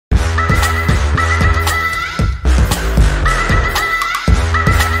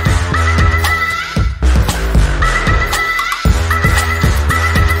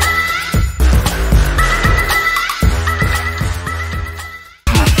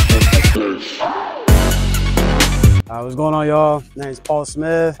What's going on, y'all? My name's Paul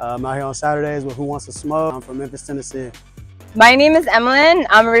Smith. I'm out here on Saturdays with Who Wants to Smoke. I'm from Memphis, Tennessee. My name is Emlyn.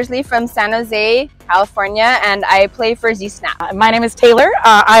 I'm originally from San Jose, California, and I play for Z-Snap. My name is Taylor.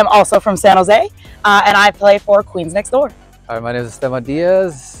 I am also from San Jose, and I play for Queens Next Door. All right, my name is Esteban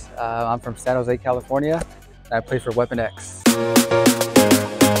Diaz. I'm from San Jose, California, and I play for Weapon X.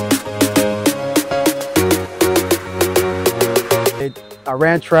 I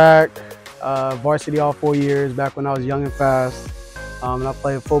ran track, varsity all 4 years back when I was young and fast. And I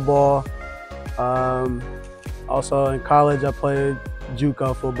played football. Also in college, I played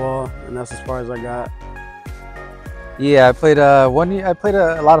JUCO football, and that's as far as I got. Yeah, I played one year. I played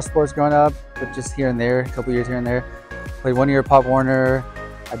a lot of sports growing up, but just here and there, a couple years here and there. Played 1 year at Pop Warner.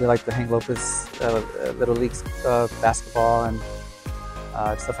 I did like the Hank Lopez Little Leagues basketball and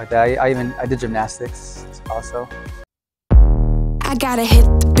stuff like that. I did gymnastics also. I gotta hit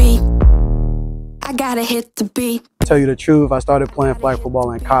the beat. I gotta hit the beat. To tell you the truth, I started playing flag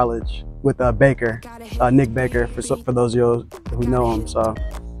football in college with Baker, Nick Baker, for those of you who know him. So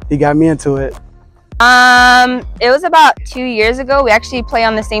he got me into it. It was about 2 years ago. We actually play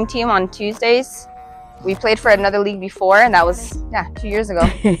on the same team on Tuesdays. We played for another league before, and that was, 2 years ago.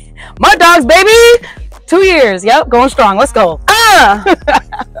 Mud Dogs, baby! 2 years, yep, going strong, let's go.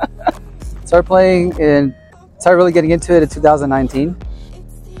 Started really getting into it in 2019,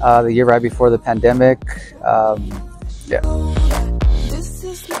 the year right before the pandemic. Yeah.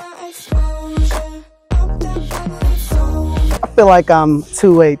 I feel like I'm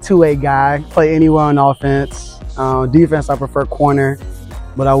two-way guy. Play anywhere on offense. Defense, I prefer corner,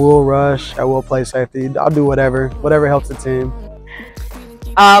 but I will rush. I will play safety. I'll do whatever helps the team.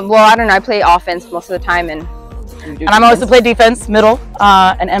 Well, I don't know. I play offense most of the time, and I'm always to play defense, middle,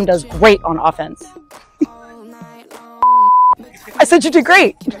 and Em does great on offense. I said you did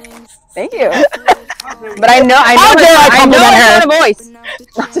great. Thank you. But I know it's not a voice.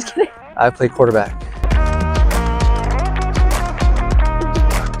 I'm just kidding. I play quarterback.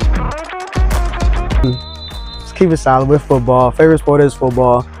 Just keep it solid with football. Favorite sport is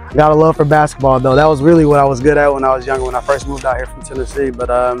football. Got a love for basketball though. That was really what I was good at when I was younger, when I first moved out here from Tennessee. But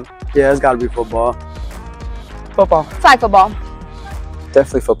yeah, it's got to be football. Football. Flag football.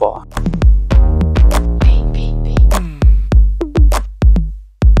 Definitely football.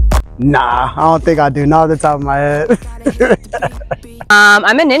 Nah, I don't think I do. Not off the top of my head. I'm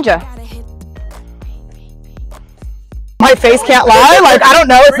a ninja. My face can't lie. Like, I don't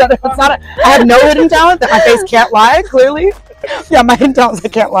know. I have no hidden talent. That my face can't lie, clearly. Yeah, my hidden talent is I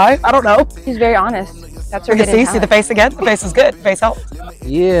can't lie. I don't know. She's very honest. That's her hidden talent. See the face again? The face is good. The face helps.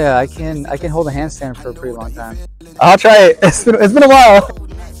 Yeah, I can hold a handstand for a pretty long time. I'll try it. It's been a while.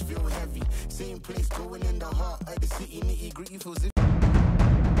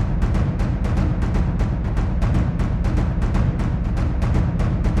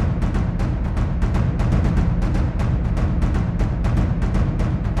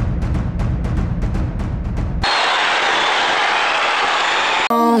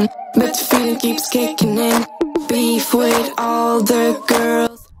 But the feeling keeps kicking in. Beef with all the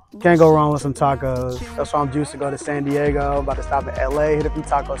girls. Can't go wrong with some tacos. That's why I'm juiced to go to San Diego. About to stop at LA, hit a few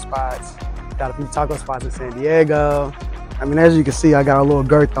taco spots. Got a few taco spots in San Diego. I mean, as you can see, I got a little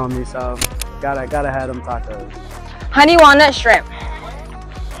girth on me, so gotta have them tacos. Honey walnut shrimp.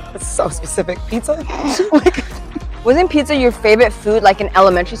 It's so specific. Pizza? Wasn't pizza your favorite food like in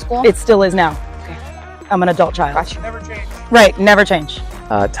elementary school? It still is now. Okay. I'm an adult child. Gotcha. Never change. Right, never change.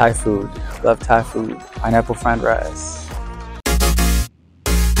 Thai food. Love Thai food. Pineapple fried rice.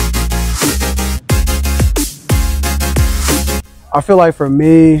 I feel like for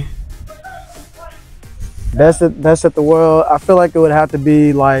me, best at the world, I feel like it would have to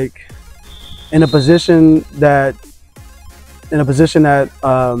be like in a position that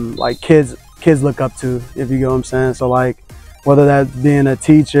like kids look up to, if you get what I'm saying. So like whether that's being a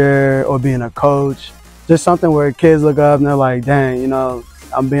teacher or being a coach, just something where kids look up and they're like, dang, you know,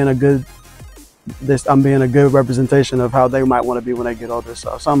 I'm being a good representation of how they might want to be when they get older.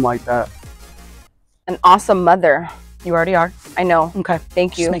 So something like that. An awesome mother. You already are. I know. Okay.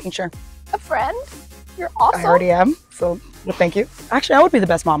 Thank you. Just making sure. A friend. You're awesome. I already am. So well, thank you. Actually, I would be the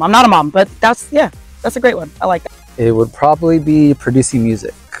best mom. I'm not a mom, but that's a great one. I like that. It would probably be producing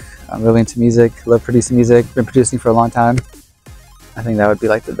music. I'm really into music. Love producing music. Been producing for a long time. I think that would be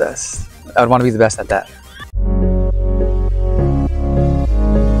like the best. I would want to be the best at that.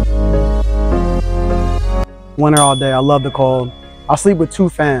 Winter all day. I love the cold. I sleep with 2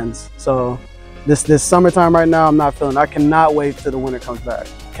 fans. So this summertime right now, I'm not feeling it. I cannot wait till the winter comes back.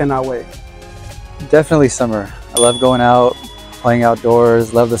 Cannot wait. Definitely summer. I love going out, playing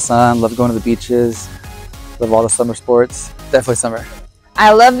outdoors, love the sun, love going to the beaches, love all the summer sports. Definitely summer.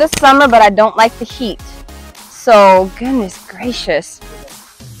 I love the summer, but I don't like the heat. So, goodness gracious.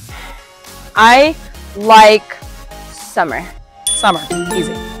 I like summer. Summer,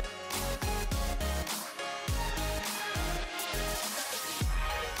 easy.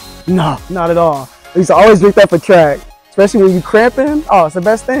 No, not at all. I used to always drink that for track, especially when you cramping. Oh, it's the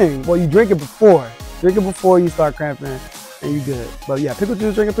best thing. Well, you drink it before. Drink it before you start cramping, and you good. But yeah, pickle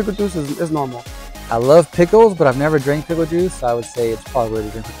juice, drinking pickle juice is normal. I love pickles, but I've never drank pickle juice, so I would say it's probably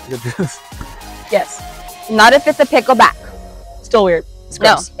weird to drink pickle juice. Yes. Not if it's a pickleback. Still weird. It's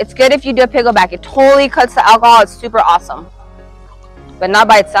No, gross. it's good if you do a pickleback. It totally cuts the alcohol. It's super awesome. But not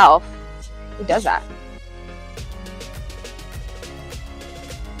by itself. Who does that?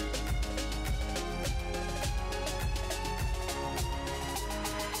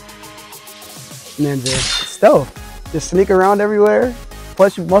 Ninja. Stealth. Just sneak around everywhere.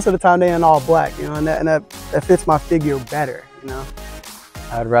 Plus, most of the time they in all black, you know, and that fits my figure better, you know.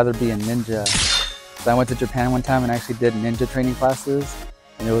 I'd rather be a ninja. So I went to Japan one time and actually did ninja training classes,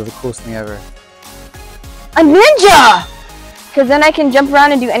 and it was the coolest thing ever. A ninja! Because then I can jump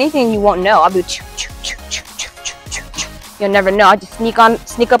around and do anything you won't know. I'll be choo, choo, choo, choo, choo, choo, choo, choo. You'll never know. I'll just sneak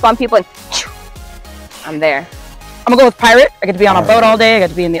up on people and choo. I'm there. I'm gonna go with pirate. I get to be on a boat all day. I get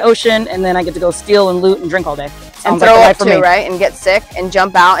to be in the ocean, and then I get to go steal and loot and drink all day. And Sounds throw like up the too, life for me. right? And get sick and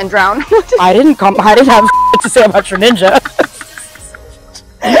jump out and drown. I didn't have to say about your ninja.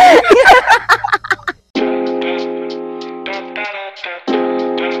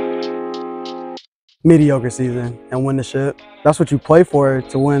 Mediocre season and win the ship. That's what you play for,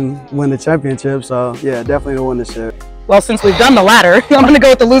 to win the championship. So yeah, definitely to win the ship. Well, since we've done the latter, I'm gonna go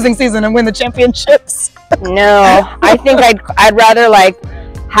with the losing season and win the championships. No, I think I'd rather like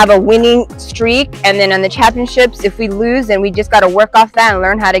have a winning streak, and then on the championships, if we lose, then we just got to work off that and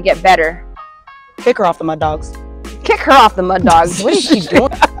learn how to get better. Kick her off the Mud Dogs. Kick her off the Mud Dogs. What is she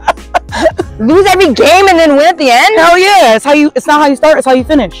doing? Lose every game and then win at the end? Hell yeah! It's not how you start. It's how you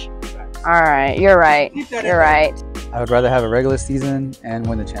finish. All right, you're right. You're right. I would rather have a regular season and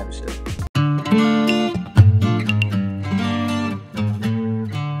win the championship.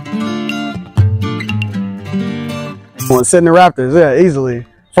 Well, sitting the Raptors, yeah, easily.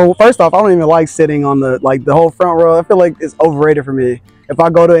 So first off, I don't even like sitting on the whole front row. I feel like it's overrated for me. If I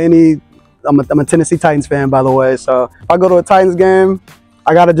go to I'm a Tennessee Titans fan, by the way. So if I go to a Titans game,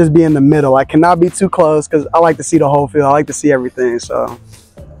 I gotta just be in the middle. I cannot be too close because I like to see the whole field. I like to see everything. So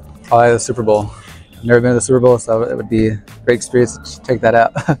Probably the Super Bowl. I've never been to the Super Bowl, so it would be a great experience to check that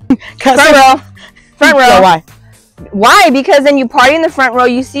out. Front row. Front row. Yeah, why? Why? Because then you party in the front row,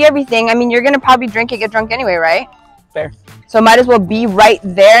 you see everything. I mean, you're gonna probably drink and get drunk anyway, right? Fair. So might as well be right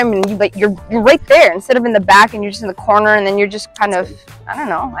there. I mean, you're right there instead of in the back and you're just in the corner and then you're just kind of, I don't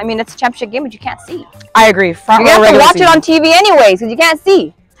know. I mean, it's a championship game, but you can't see. I agree. Front You're row gonna have to regular watch season. it on TV anyways because you can't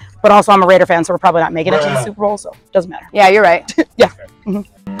see. But also, I'm a Raider fan, so we're probably not making it to the Super Bowl, so it doesn't matter. Yeah, you're right. Yeah.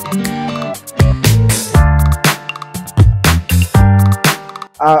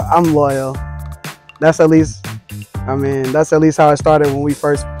 I'm loyal. That's at least how it started when we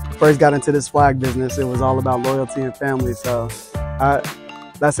first got into this flag business. It was all about loyalty and family. So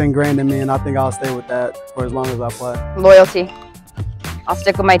that's ingrained in me, and I think I'll stay with that for as long as I play. Loyalty. I'll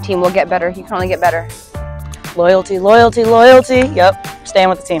stick with my team. We'll get better. You can only get better. Loyalty, loyalty, loyalty. Yep. Staying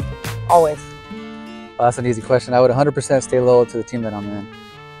with the team. Always. Well, that's an easy question. I would 100% stay loyal to the team that I'm in.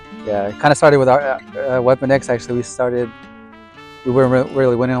 Yeah, it kind of started with our Weapon X. Actually, we weren't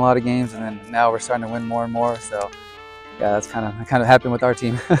really winning a lot of games, and then now we're starting to win more and more. So, yeah, that's kind of happened with our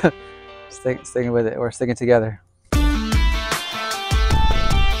team. Sticking with it, we're sticking together.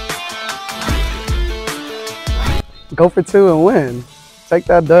 Go for 2 and win. Take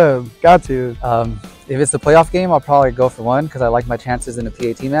that dub. Got to. If it's the playoff game, I'll probably go for 1 because I like my chances in a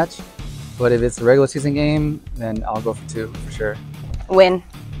PAT match. But if it's a regular season game, then I'll go for 2 for sure. Win.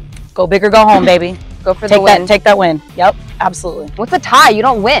 Go big or go home, baby. Go for the win. Take that win. Yep, absolutely. What's a tie? You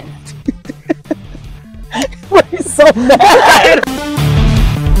don't win. He's so mad.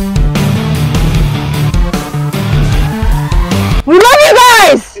 We love you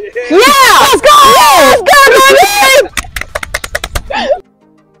guys! Yeah! Let's go! Let's go, baby!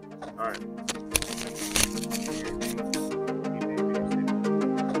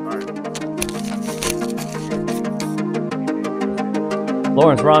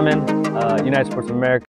 Lawrence Rahman, United Sports of America.